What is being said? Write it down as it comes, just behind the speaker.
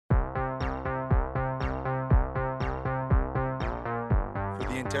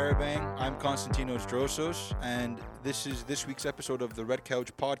Terabang. I'm Konstantinos Drossos, and this is this week's episode of the Red Couch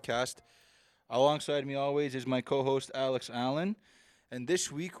Podcast. Alongside me always is my co-host Allan, and this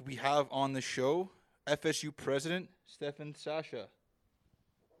week we have on the show FSU President Stephin Sathya.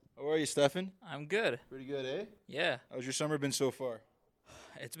 How are you, Stephin? I'm good. Pretty good, eh? Yeah, How's your summer been so far?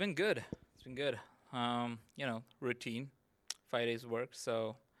 it's been good. It's been good. Routine, 5 days work.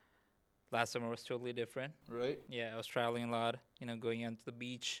 So last summer was totally different. Right? Yeah, I was traveling a lot. Going out to the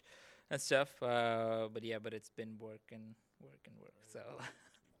beach and stuff. But it's been work. So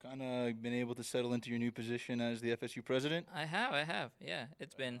Kind of been able to settle into your new position as the FSU President? I have. Yeah,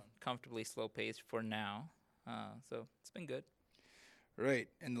 it's been comfortably slow paced for now. So it's been good. Right.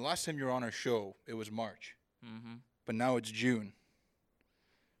 And the last time you were on our show, it was March. Mm-hmm. But now it's June.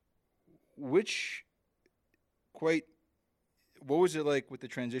 What was it like with the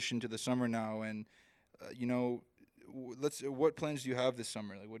transition to the summer now? And, what plans do you have this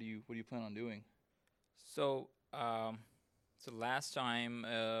summer? Like, what do you plan on doing? So last time,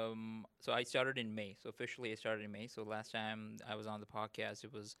 so I started in May. So officially I started in May. So last time I was on the podcast,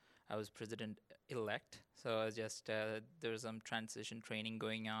 I was president-elect. So I was just, there was some transition training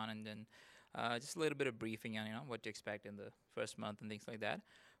going on, and then just a little bit of briefing on, what to expect in the first month and things like that.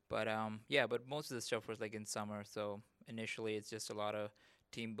 But but most of the stuff was like in summer. So initially it's just a lot of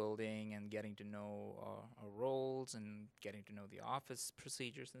team building and getting to know our roles and getting to know the office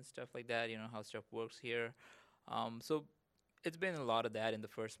procedures and stuff like that, how stuff works here. So it's been a lot of that in the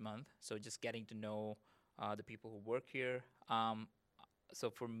first month. So just getting to know the people who work here. So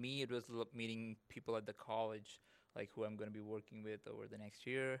for me, it was meeting people at the college, like who I'm going to be working with over the next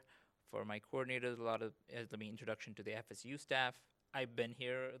year. For my coordinators, a lot of introduction to the FSU staff. I've been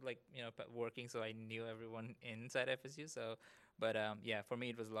here, working, so I knew everyone inside FSU. So, but for me,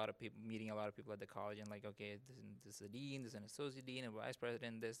 it was a lot of people, meeting a lot of people at the college, and okay, this is a dean, this is an associate dean, a vice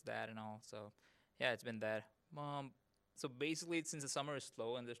president, this, that, and all. So, yeah, it's been that. So basically, since the summer is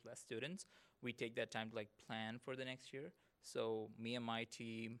slow and there's less students, we take that time to plan for the next year. So me and my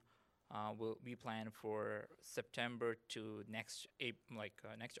team we plan for September to next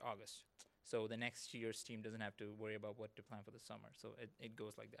August. So the next year's team doesn't have to worry about what to plan for the summer. So it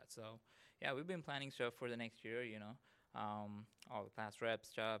goes like that. So yeah, we've been planning stuff for the next year. All the class rep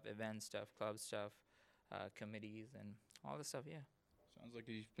stuff, event stuff, club stuff, committees, and all this stuff. Yeah. Sounds like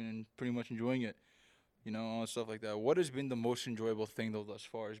you've been pretty much enjoying it. All stuff like that. What has been the most enjoyable thing, though, thus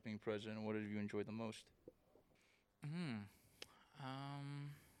far as being president? What have you enjoyed the most?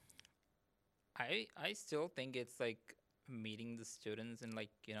 I still think it's meeting the students and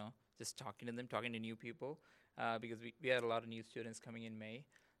just talking to them, talking to new people, because we had a lot of new students coming in May.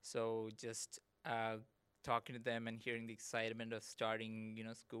 So just talking to them and hearing the excitement of starting,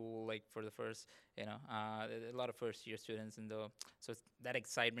 school, for the first, a lot of first year students, and so that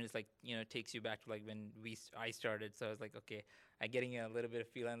excitement is takes you back to when I started. So I was okay, I getting a little bit of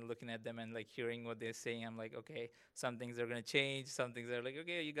feeling, looking at them and hearing what they're saying. I'm okay, some things are gonna change, some things are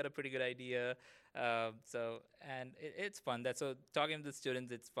okay, you got a pretty good idea. And it's fun. So talking to the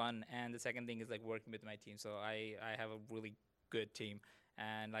students, it's fun. And the second thing is working with my team. So I have a really good team.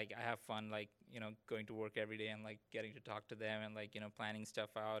 And I have fun going to work every day and getting to talk to them and planning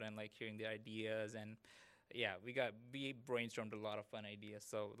stuff out and hearing their ideas. And yeah, we brainstormed a lot of fun ideas.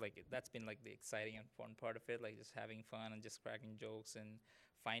 So that's been the exciting and fun part of it, just having fun and just cracking jokes and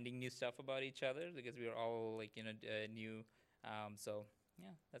finding new stuff about each other, because we are all new. So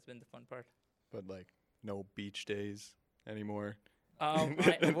yeah, that's been the fun part. But no beach days anymore. I am.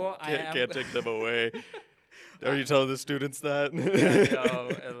 Can't take them away. Are you telling the students that?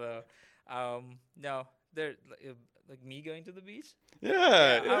 No, they're me going to the beach.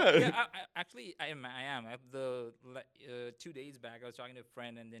 Yeah. Actually, I am. I have 2 days back, I was talking to a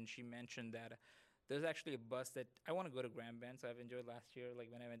friend, and then she mentioned that there's actually a bus that I want to go to Grand Bend. So I've enjoyed last year,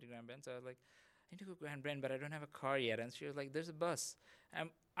 when I went to Grand Bend. So I was I need to go to Grand Bend, but I don't have a car yet. And she was there's a bus.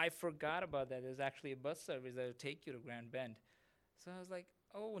 I forgot about that. There's actually a bus service that will take you to Grand Bend. So I was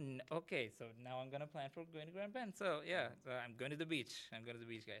okay, so now I'm going to plan for going to Grand Bend. So, yeah, so I'm going to the beach.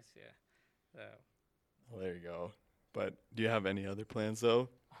 Guys, yeah. So. Well, there you go. But do you have any other plans, though?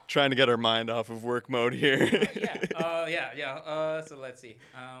 Trying to get our mind off of work mode here. So let's see.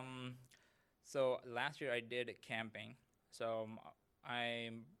 So last year I did camping. So I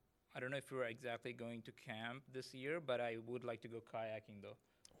don't know if we're exactly going to camp this year, but I would like to go kayaking, though.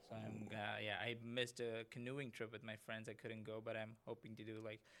 So I missed a canoeing trip with my friends. I couldn't go, but I'm hoping to do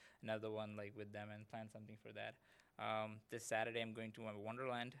another one with them and plan something for that. This Saturday I'm going to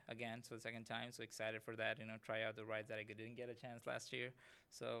Wonderland again, so the second time. So excited for that. Try out the rides that I didn't get a chance last year.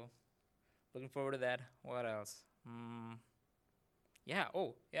 So looking forward to that. What else? Yeah.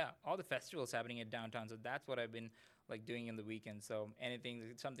 Oh, yeah. All the festivals happening in downtown. So that's what I've been like doing in the weekend. So anything,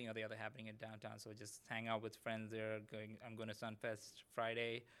 something or the other happening in downtown. So just hang out with friends there. I'm going to Sunfest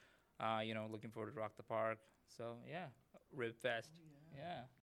Friday. Looking forward to Rock the Park. So yeah, Rib Fest. Yeah.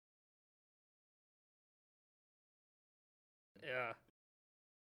 Yeah.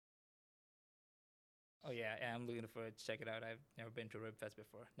 Oh yeah, I'm looking forward to check it out. I've never been to Rib Fest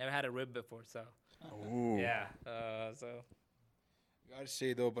before. Never had a rib before, so Ooh. yeah. So Gotta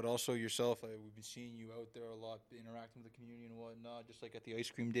say though, but also yourself, we've been seeing you out there a lot, interacting with the community and whatnot. Just like at the ice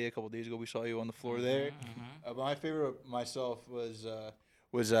cream day a couple days ago, we saw you on the floor there. But my favorite myself was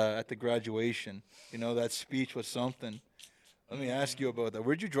at the graduation. You know, that speech was something. Let me ask you about that.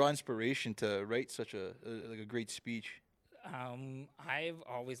 Where'd you draw inspiration to write such a great speech? I've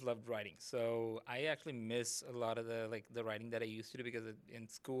always loved writing, so I actually miss a lot of the writing that I used to do because in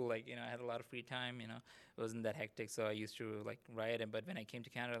school, I had a lot of free time. It wasn't that hectic, so I used to like write. And but when I came to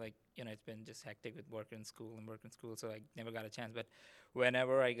Canada, it's been just hectic with work in school and work in school, so I never got a chance. But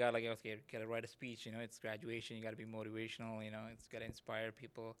whenever I got okay, gotta write a speech. It's graduation. You gotta be motivational. It's gotta inspire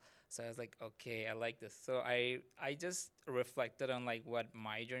people. So I was like, okay, I like this. So I just reflected on like what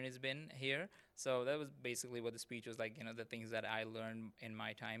my journey's been here. So that was basically what the speech was like. The things that I learned in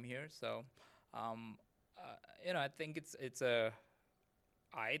my time here. So, um, I think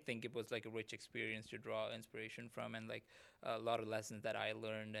I think it was like a rich experience to draw inspiration from, and like a lot of lessons that I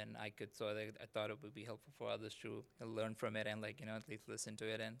learned, and I could. So I thought it would be helpful for others to learn from it, and like at least listen to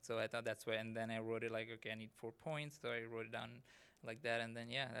it. And so I thought that's why. And then I wrote it like, okay, I need 4 points. So I wrote it down like that, and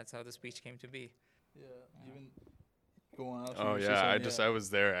then yeah, that's how the speech came to be. Yeah, even go on. Alex, you Oh were gonna say yeah, something? I was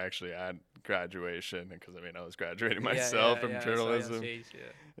there actually at graduation because I was graduating Yeah, myself yeah, from yeah. I saw you on journalism. stage, yeah.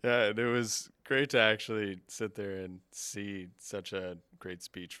 Yeah, and it was great to actually sit there and see such a great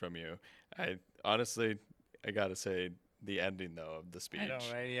speech from you. I honestly, I gotta say, the ending though of the speech. I know,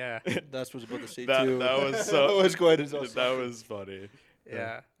 right? Yeah. That's what I was about to say that too. that was that so was quite as that was funny.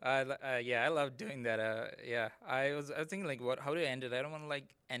 Yeah, I love doing that. Yeah, I was thinking like, how do I end it? I don't want to like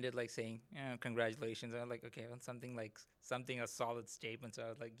end it like saying, congratulations. I was like, okay, I want something like a solid statement. So I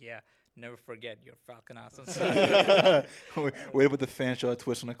was like, yeah, never forget your Falcon awesome. Wait with the fan shot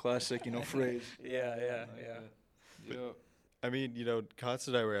twist on a classic, phrase. Yeah. Yeah. I mean, Const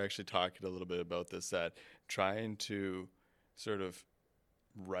and I were actually talking a little bit about this, that trying to sort of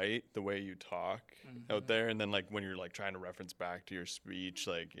write the way you talk out there, and then like when you're like trying to reference back to your speech,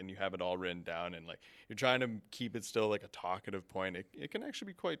 like, and you have it all written down, and like you're trying to keep it still like a talkative point, it can actually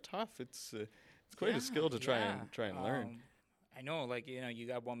be quite tough. It's quite a skill to try and learn. I know, like you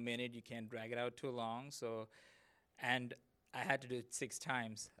got 1 minute, you can't drag it out too long. So, and I had to do it 6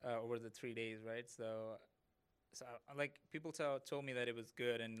 times over the 3 days, right? So like people told me that it was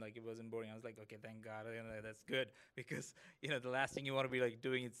good and like it wasn't boring. I was like, okay, thank God, that's good, because the last thing you want to be like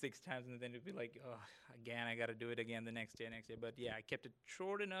doing it 6 times and then it'd be like, oh, again, I got to do it again the next day. But yeah, I kept it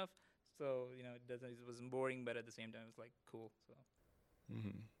short enough so it wasn't boring, but at the same time it's like cool. So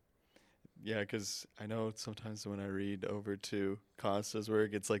Yeah, because I know sometimes when I read over to Costa's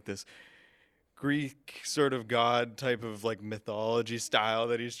work, it's like this Greek sort of god type of like mythology style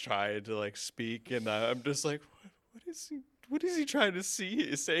that he's trying to like speak, and I'm just like, what is he trying to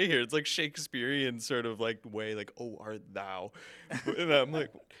say here? It's like Shakespearean sort of like way, like, oh, art thou, and I'm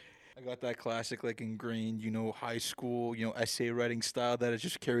like, I got that classic, like ingrained, high school, essay writing style that has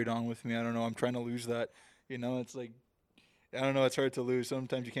just carried on with me. I don't know. I'm trying to lose that. It's like, I don't know. It's hard to lose.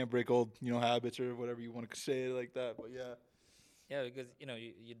 Sometimes you can't break old, habits or whatever you want to say it like that. But yeah. yeah, because you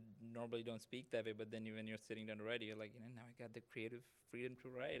normally don't speak that way, but then when you're sitting down to write, you're like, now I got the creative freedom to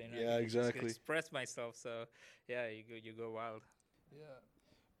write, and Yeah, I can just exactly. express myself. So yeah, you go wild. Yeah.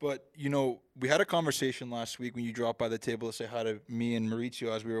 But, we had a conversation last week when you dropped by the table to say hi to me and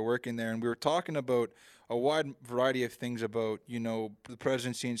Maurizio as we were working there. And we were talking about a wide variety of things about, the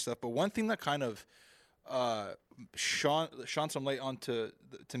presidency and stuff. But one thing that kind of shone some light onto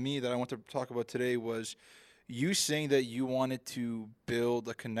to me that I want to talk about today was you saying that you wanted to build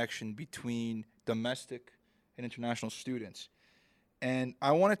a connection between domestic and international students. And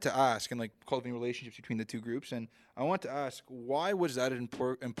I wanted to ask, and like cultivating relationships between the two groups, and I want to ask, why was that an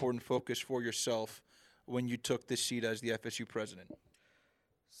important focus for yourself when you took this seat as the FSU president?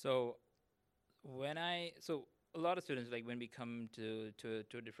 So so a lot of students, like when we come to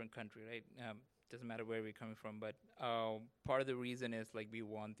a different country, right? Doesn't matter where we're coming from, but part of the reason is like we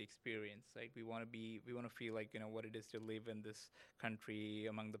want the experience. Like we want to feel like what it is to live in this country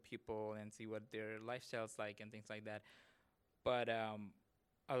among the people and see what their lifestyles like and things like that. But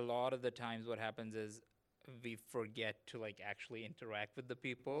a lot of the times, what happens is we forget to like actually interact with the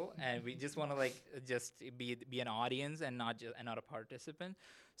people, and we just want to like just be an audience and not a participant.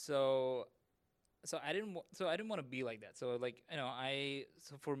 So I didn't want to be like that. So like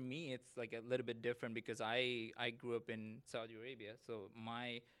so for me it's like a little bit different because I grew up in Saudi Arabia. So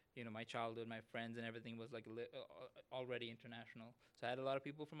my childhood, my friends and everything was like already international. So I had a lot of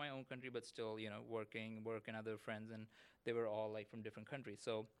people from my own country, but still work and other friends, and they were all like from different countries.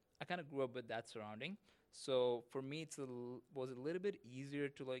 So I kind of grew up with that surrounding. So for me, was a little bit easier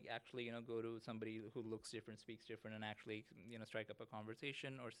to like actually go to somebody who looks different, speaks different, and actually strike up a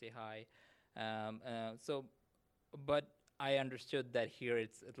conversation or say hi. So, but I understood that here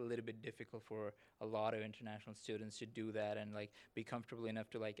it's a little bit difficult for a lot of international students to do that and like be comfortable enough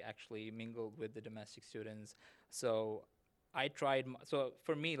to like actually mingle with the domestic students. So I tried. So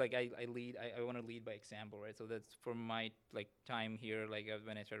for me, like I want to lead by example, right? So that's for my like time here, like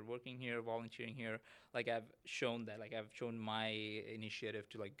when I started working here, volunteering here, like I've shown my initiative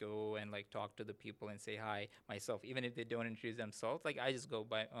to like go and like talk to the people and say hi myself, even if they don't introduce themselves. Like I just go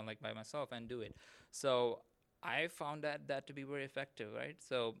by myself and do it. So I found that to be very effective, right?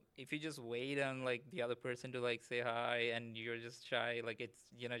 So if you just wait on like the other person to like say hi and you're just shy, like it's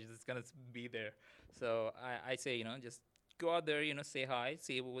just gonna be there. So I say just go out there, say hi,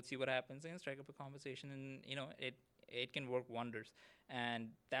 see what happens, and strike up a conversation, and it can work wonders. And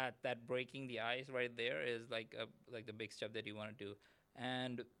that breaking the ice right there is like the big step that you want to do.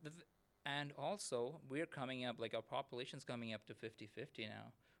 And and also we're coming up, like our population's coming up to 50-50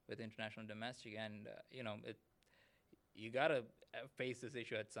 now with international and domestic, and it you gotta face this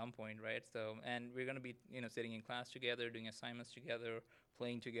issue at some point, right? So, and we're gonna be, sitting in class together, doing assignments together,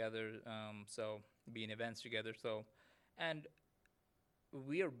 playing together, so being events together. So, and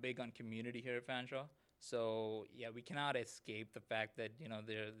we are big on community here at Fanshawe. So yeah, we cannot escape the fact that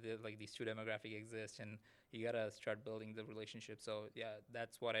there like these two demographic exist, and you gotta start building the relationship. So yeah,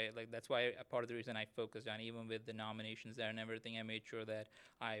 that's what I like. That's why a part of the reason I focused on, even with the nominations there and everything, I made sure that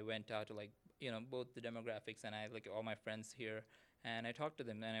I went out to like both the demographics, and I like all my friends here, and I talked to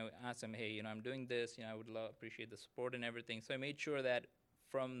them and I asked them, hey, I'm doing this, I would appreciate the support and everything. So I made sure that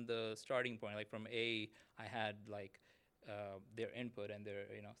from the starting point, like from I had like their input and their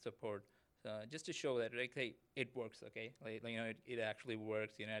support, just to show that like, hey, it works, okay, like it actually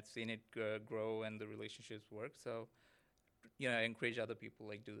works. I've seen it grow and the relationships work. So I encourage other people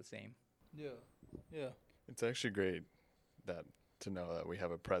like do the same. Yeah, yeah. It's actually great that to know that we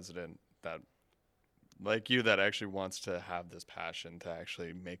have a president that like you that actually wants to have this passion to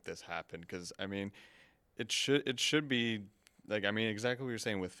actually make this happen, because I mean it should be like, I mean, exactly what you're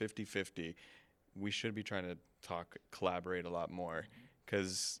saying with 50-50, we should be trying to collaborate a lot more,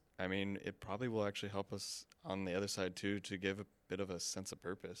 because I mean it probably will actually help us on the other side too, to give a bit of a sense of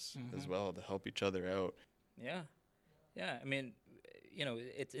purpose as well, to help each other out. Yeah, I mean,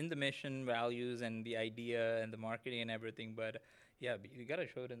 it's in the mission, values, and the idea, and the marketing, and everything. But yeah, you gotta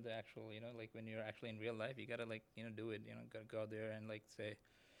show it in the actual, like when you're actually in real life, you gotta like, do it. Gotta go out there and like say,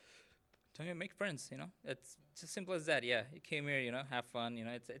 tell me, make friends. It's just simple as that. Yeah, you came here, have fun.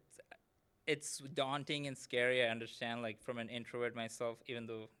 It's daunting and scary. I understand, like from an introvert myself, even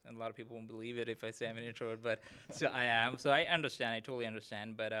though a lot of people won't believe it if I say I'm an introvert, but so I am. So I understand. I totally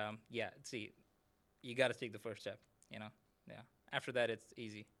understand. But yeah, see, you got to take the first step. Yeah. After that, it's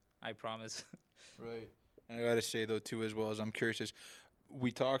easy. I promise. Right. And I gotta say though too, as well, as I'm curious, is we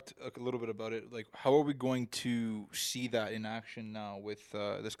talked a little bit about it. Like, how are we going to see that in action now with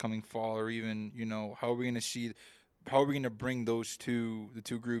this coming fall, or even how are we going to see? How are we going to bring the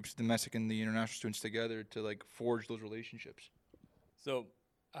two groups, domestic and the international students, together to like forge those relationships? So,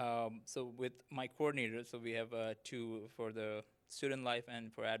 so with my coordinators, so we have two for the student life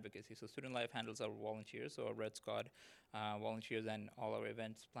and for advocacy. So student life handles our volunteers, so our Red Squad volunteers and all our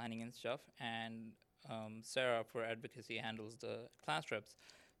events planning and stuff. And Sarah for advocacy handles the class reps.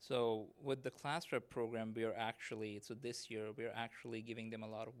 So with the class rep program, so this year we're actually giving them a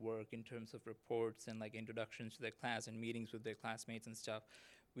lot of work in terms of reports and like introductions to their class and meetings with their classmates and stuff.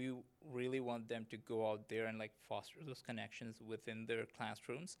 We really want them to go out there and like foster those connections within their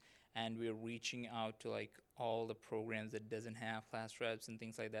classrooms. And we're reaching out to like all the programs that doesn't have class reps and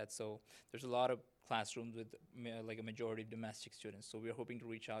things like that. So there's a lot of classrooms with like a majority of domestic students. So we're hoping to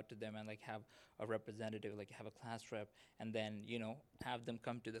reach out to them and like have a representative, like have a class rep, and then have them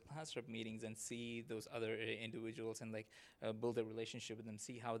come to the class rep meetings and see those other individuals and like build a relationship with them,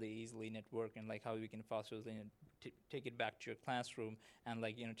 see how they easily network, and like how we can foster those, take it back to your classroom and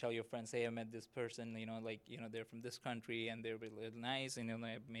like tell your friends, hey, I met this person, they're from this country and they're really nice, and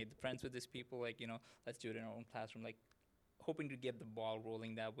I made friends with these people, like let's do it in our own classroom, like hoping to get the ball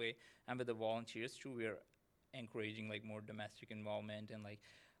rolling that way. And with the volunteers too, we're encouraging like more domestic involvement and like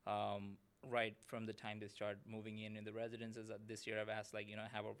right from the time they start moving in the residences. This year I've asked like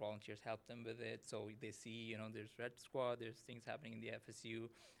have our volunteers help them with it, so they see there's Red Squad, there's things happening in the FSU,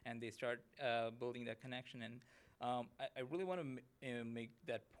 and they start building that connection. And I really want to make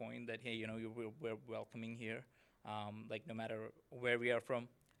that point that hey, we're welcoming here. Like no matter where we are from,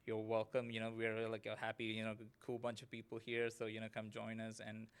 you're welcome. We're like a happy, cool bunch of people here. So come join us.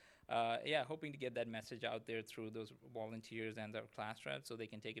 And yeah, hoping to get that message out there through those volunteers and our class reps, so they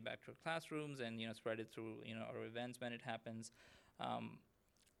can take it back to our classrooms and spread it through our events when it happens.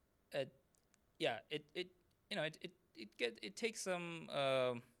 Yeah, it takes some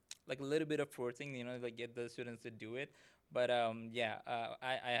like a little bit of forcing, like get the students to do it. But yeah,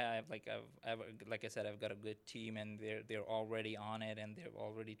 I have like I said, I've got a good team, and they're already on it, and they're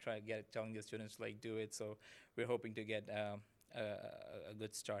already telling the students to like do it. So we're hoping to get a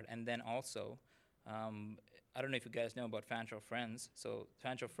good start. And then also, I don't know if you guys know about Fanshawe Friends. So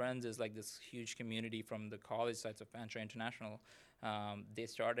Fanshawe Friends is like this huge community from the college sites of Fanshawe International. They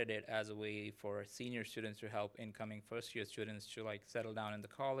started it as a way for senior students to help incoming first-year students to like settle down in the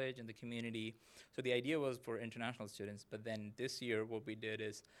college and the community. So the idea was for international students, but then this year what we did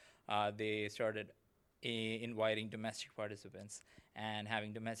is they started inviting domestic participants and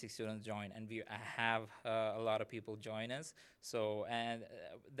having domestic students join, and we have a lot of people join us. So and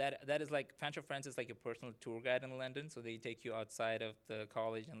that is like Fanshawe Friends is like a personal tour guide in London. So they take you outside of the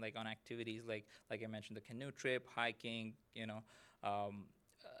college and like on activities like I mentioned, the canoe trip, hiking,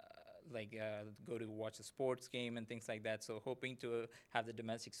 go to watch a sports game and things like that. So hoping to have the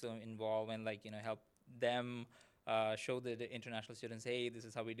domestic student involved and like help them show the international students, hey, this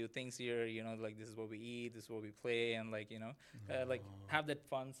is how we do things here, like this is what we eat, this is what we play, and like like have that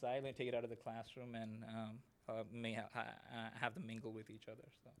fun side and take it out of the classroom and have them mingle with each other.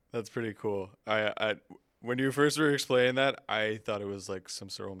 So That's pretty cool. I when you first were explaining that, I thought it was like some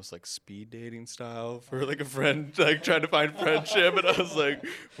sort of almost like speed dating style for like a friend, like trying to find friendship. And I was like,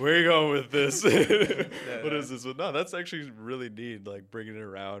 where are you going with this? What is this? But no, that's actually really neat, like bringing it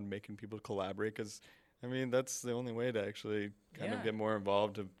around, making people collaborate. Because, I mean, that's the only way to actually kind of get more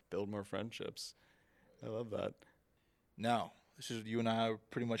involved, to build more friendships. I love that. Now, this is you and I are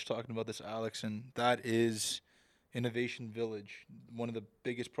pretty much talking about this, Alex, and that is Innovation Village, one of the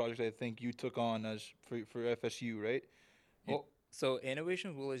biggest projects I think you took on as for FSU, right? well, so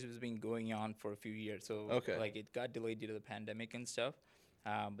Innovation Village has been going on for a few years. So Okay. like it got delayed due to the pandemic and stuff.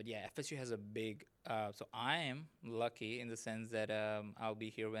 But yeah, FSU has a big. So I am lucky in the sense that I'll be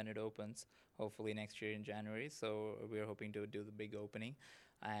here when it opens, hopefully next year in January. So we're hoping to do the big opening,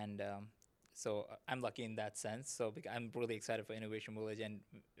 and so I'm lucky in that sense. So I'm really excited for Innovation Village, and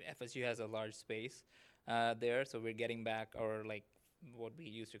FSU has a large space there. So we're getting back our like what we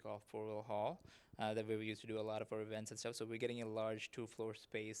used to call Forwell Hall, that we used to do a lot of our events and stuff. So we're getting a large 2-floor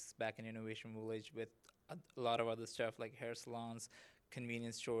space back in Innovation Village with a lot of other stuff like hair salons,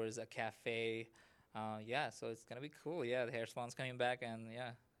 convenience stores, a cafe. Yeah, so it's gonna be cool. Yeah, the hair salon's coming back, and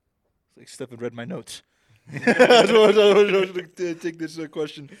yeah. It's like Stephen read my notes. That's what I was going to take this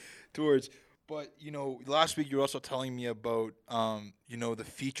question towards. But, last week you were also telling me about, the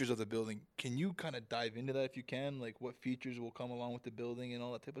features of the building. Can you kind of dive into that if you can? Like what features will come along with the building and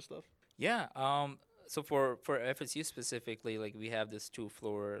all that type of stuff? Yeah. So for FSU specifically, like we have this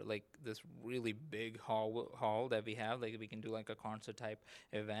 2-floor, like this really big hall that we have, like we can do like a concert type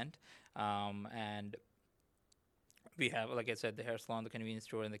event, and we have, like I said, the hair salon, the convenience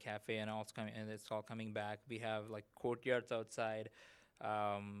store, and the cafe, and it's all coming back. We have like courtyards outside.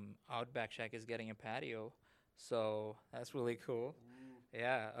 Outback Shack is getting a patio, so that's really cool.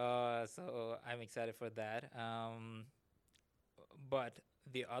 Yeah. So I'm excited for that. But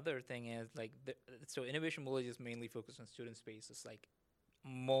the other thing is like so Innovation Village is mainly focused on student spaces. Like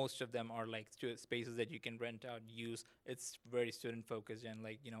most of them are like spaces that you can rent out, use. It's very student focused, and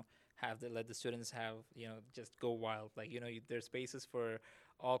like let the students have just go wild. Like there's spaces for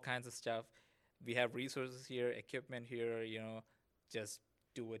all kinds of stuff. We have resources here, equipment here. Just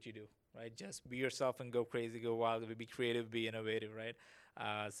do what you do, right? Just be yourself and go crazy, go wild, be creative, be innovative, right?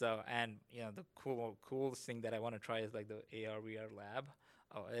 And the coolest thing that I want to try is like the AR/VR lab.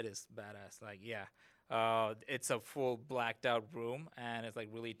 Oh, it is badass. Like, yeah. It's a full blacked out room, and it's like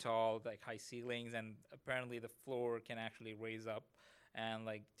really tall, like high ceilings, and apparently the floor can actually raise up and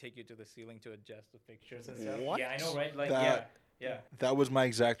like take you to the ceiling to adjust the fixtures and stuff. What? Yeah, I know, right? Like, yeah. That was my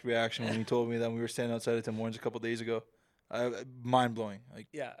exact reaction when you told me that when we were standing outside at Tim Hortons a couple days ago. Mind blowing. Like,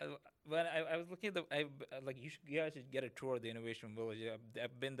 Yeah, when I was looking at like you guys should get a tour of the Innovation Village.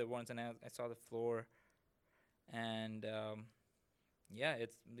 I've been there once, and I saw the floor, and yeah,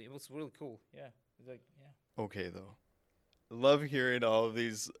 it was really cool. Yeah, it's like okay, though. Love hearing all of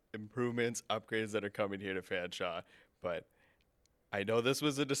these improvements, upgrades that are coming here to Fanshawe, but I know this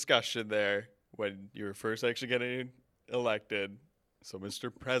was a discussion there when you were first actually getting elected. So,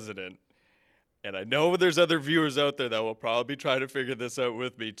 Mr. President, and I know there's other viewers out there that will probably try to figure this out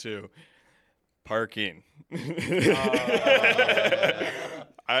with me too. Parking.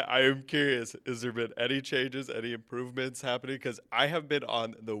 I am curious, has there been any changes, any improvements happening? Because I have been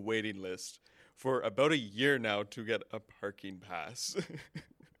on the waiting list for about a year now to get a parking pass.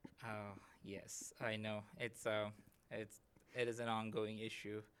 Oh, yes, I know. It is an ongoing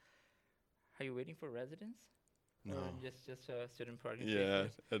issue. Are you waiting for residents? No. Or just student parking Yeah,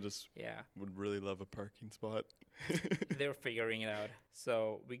 spaces? I just Yeah, would really love a parking spot. they're figuring it out.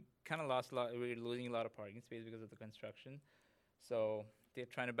 So we kind of lost a lot. We're losing a lot of parking space because of the construction. So they're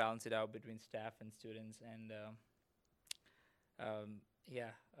trying to balance it out between staff and students, and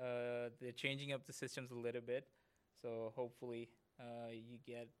they're changing up the systems a little bit. So hopefully, you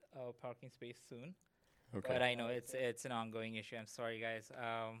get a parking space soon. Okay. But I know it's an ongoing issue. I'm sorry, guys.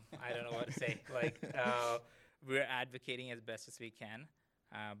 I don't know what to say. We're advocating as best as we can,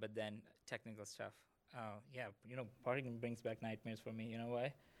 but then technical stuff. Parking brings back nightmares for me. You know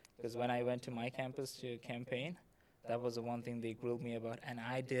why? Because when I went to my campus to campaign, that was the one thing they grilled me about, and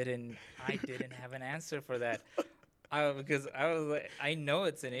I didn't have an answer for that. Because I was like, I know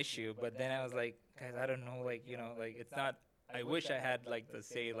it's an issue, but then I was like, guys, I don't know, it's not. I wish I had the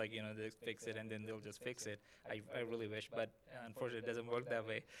say, they fix it and then they'll just fix it. I really wish, but unfortunately it doesn't work that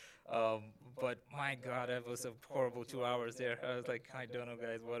way. But my God, it was a horrible 2 hours there. I was like, I don't know,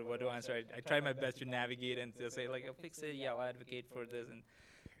 guys, what do I answer? I tried my best to navigate and to say, I'll fix it. Yeah, I'll advocate for this. And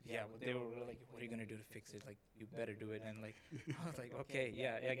yeah, but they were like, what are you going to do to fix it? You better do it. And I was like, okay,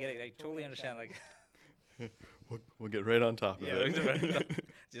 yeah, I get it. I totally understand. We'll get right on top of it.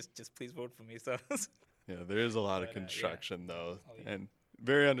 just please vote for me. So. Yeah, there is a lot of construction, though, and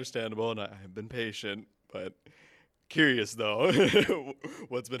very understandable, and I have been patient, but curious, though,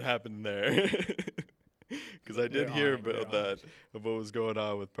 what's been happening there. Because I did hear about that, of what was going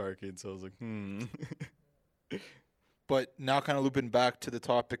on with parking, so I was like, But now kind of looping back to the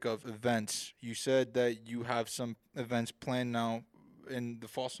topic of events, you said that you have some events planned now, and the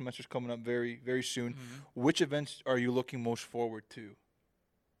fall semester's coming up very, very soon. Mm-hmm. Which events are you looking most forward to?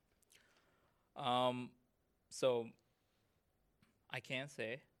 So I can't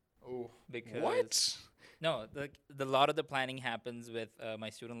say Oh, because what? no, the lot of the planning happens with my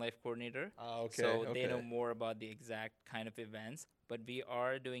student life coordinator. okay. So they know more about the exact kind of events. But we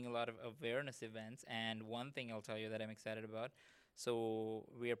are doing a lot of awareness events, and one thing I'll tell you that I'm excited about. So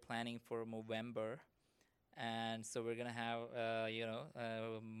we are planning for November, and so we're gonna have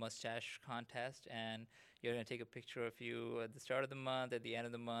a mustache contest, and you're gonna take a picture of you at the start of the month, at the end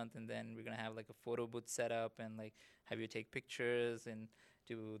of the month, and then we're gonna have a photo booth set up and have you take pictures and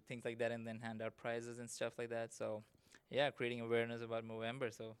do things like that, and then hand out prizes and stuff like that. So yeah, creating awareness about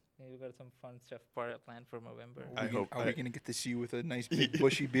November. So we've got some fun stuff planned for November. Are we gonna get to see you with a nice big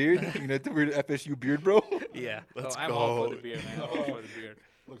bushy beard? You know, the weird FSU beard, bro. Yeah, Let's I'm go. all for the beard, man. I'm all for the beard.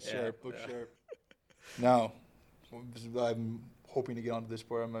 Looks Yeah, sharp. Looks sharp. Now, I'm hoping to get onto this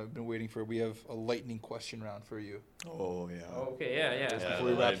part. I've been waiting for. We have a lightning question round for you. Oh, yeah. Okay, yeah. Before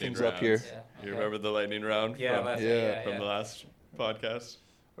we the wrap lightning things up here. Yeah, You okay. remember the lightning round Yeah, from the last podcast?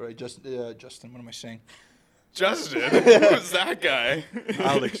 All right, Justin. What am I saying? Justin? Who's that guy?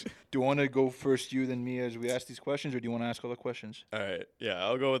 Alex, do you want to go first, you, then me, as we ask these questions, or do you want to ask all the questions? All right. Yeah,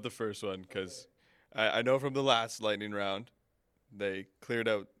 I'll go with the first one because I know from the last lightning round, they cleared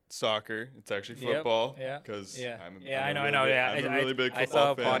out soccer. It's actually Yep, football. yeah, Because I know. I'm a really big I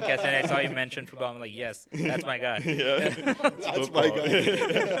saw football a fan. podcast and I saw you mention football. I'm like, yes, that's my guy. Yeah. That's my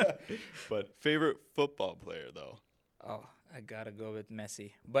guy. But favorite football player, though? Oh, I gotta go with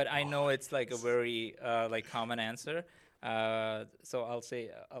Messi. But I know it's a very common answer. So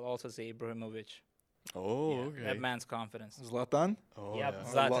I'll also say Ibrahimovic. Oh, Yeah, okay. that man's confidence. Zlatan? Oh, Yep.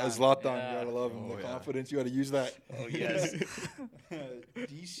 yeah. Zlatan. Zlatan. Yeah. You gotta love him. Oh, The yeah. confidence. You gotta use that. Oh yes,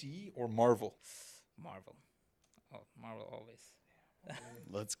 DC or Marvel? Marvel. Oh, Marvel always.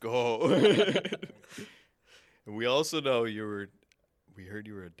 Let's go. And we also know we heard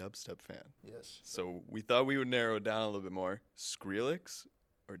you were a dubstep fan. Yes. So we thought we would narrow it down a little bit more. Skrillex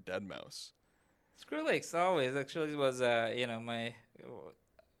or Deadmau5? Skrillex always actually was my.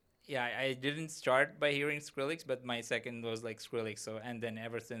 Yeah, I didn't start by hearing Skrillex, but my second was Skrillex. So and then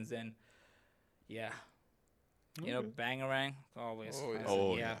ever since then, yeah, Okay. Bangarang always. Oh, yeah.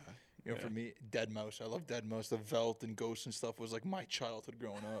 Oh, yeah. You know, for me, Deadmau5. I love Deadmau5. The Velt and Ghost and stuff was my childhood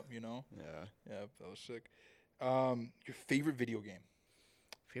growing up. You know. Yeah. Yeah, that was sick. Your favorite video game?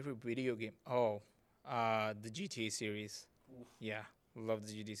 Favorite video game? Oh, The GTA series. Yeah, love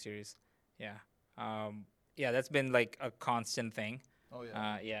the GTA series. Yeah. Yeah, that's been like a constant thing. Oh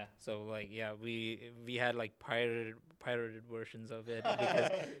yeah. Yeah. So like, yeah, we had like pirated versions of it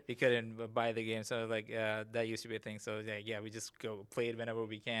because we couldn't buy the game. So like, that used to be a thing. So yeah, we just go play it whenever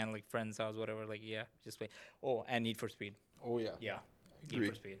we can, like friends' house, whatever. Like, yeah, just play. Oh, and Need for Speed. Oh yeah. Yeah. Need Agreed.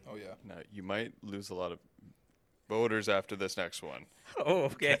 for Speed. Oh yeah. Now, you might lose a lot of voters after this next one. Oh,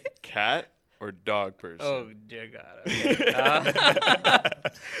 okay. Cat or dog person? Oh dear God. Okay.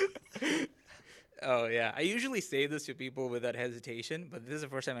 Oh yeah. I usually say this to people without hesitation, but this is the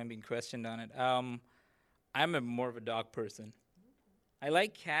first time I'm being questioned on it. I'm more of a dog person. I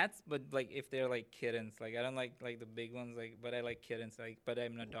like cats, but like if they're like kittens, like I don't like the big ones, like but I like kittens, like but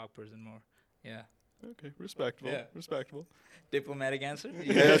I'm a dog person more. Yeah. Okay, respectable. Yeah. Respectable. Diplomatic answer.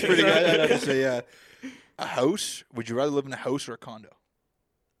 Yeah, that's pretty good. I'd have to say yeah. A house? Would you rather live in a house or a condo?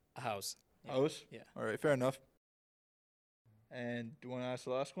 A house. Yeah. House. Yeah. All right, fair enough. And do you want to ask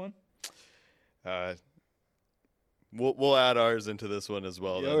the last one? We'll add ours into this one as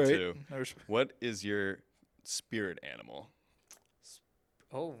well, Yeah, then all right. too. I res- What is your spirit animal?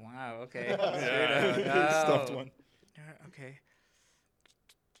 Oh wow. Okay. Yeah. Stuffed one. Okay.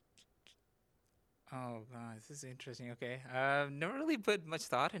 Oh god, this is interesting. Okay, I've never really put much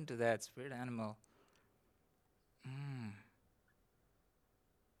thought into that spirit animal. Um.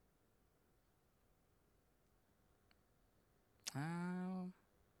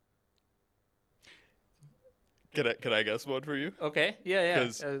 Can I guess one for you? Okay. Yeah.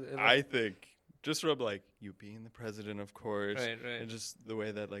 Because I think just from like you being the president, of course, Right. and just the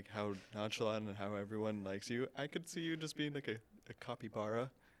way that like how nonchalant and how everyone likes you, I could see you just being like a capybara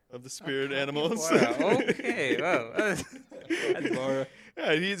of the spirit animals. Wow. Okay. Wow. Capybara.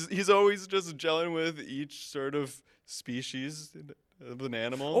 Yeah, he's always just gelling with each sort of species of an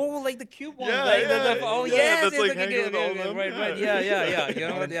animal. Oh, like the cute one. Yeah, like yeah, oh yeah, yes, that's yes, like okay, hanging with all of them. right. Yeah. Yeah. You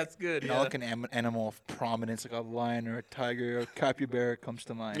know what? That's good. Now, like an animal of prominence, like a lion or a tiger or a capybara comes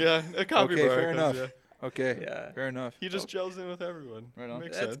to mind. Yeah, a capybara. fair comes, enough. yeah. Okay. Yeah. Fair enough. He just gels in with everyone. Right on.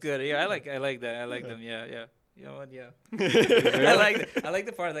 Makes That's sense. good. Yeah, I like that. I like them. Yeah. You know what? Yeah. Yeah. I like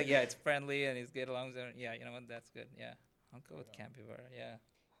the part like it's friendly and he's get along with it. Yeah, you know what? That's good. Yeah. I'll go with capybara. Yeah.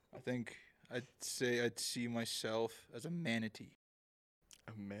 I think I'd say I'd see myself as a manatee.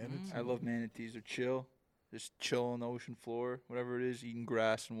 A manatee. I love manatees. They're chill. Just chill on the ocean floor, whatever it is, eating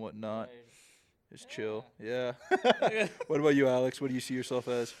grass and whatnot. Just chill. Yeah. What about you, Alex? What do you see yourself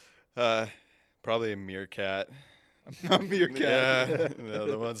as? Probably a meerkat. A meerkat. Yeah,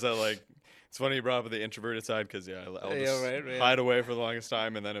 the ones that like. It's funny you brought up the introverted side because I'll just right. hide away for the longest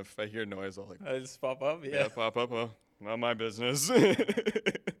time, and then if I hear noise, I'll like I just pop up. pop up. Oh, not my business. That's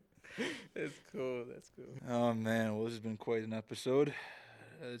cool. Oh man, well this has been quite an episode.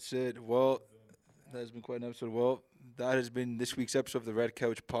 That's it. Well, that has been quite an episode. Well, that has been this week's episode of the Red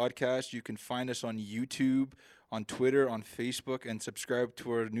Couch Podcast. You can find us on YouTube, on Twitter, on Facebook, and subscribe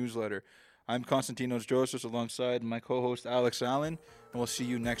to our newsletter. I'm Konstantinos Drossos alongside my co-host Allan, and we'll see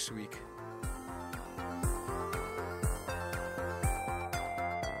you next week.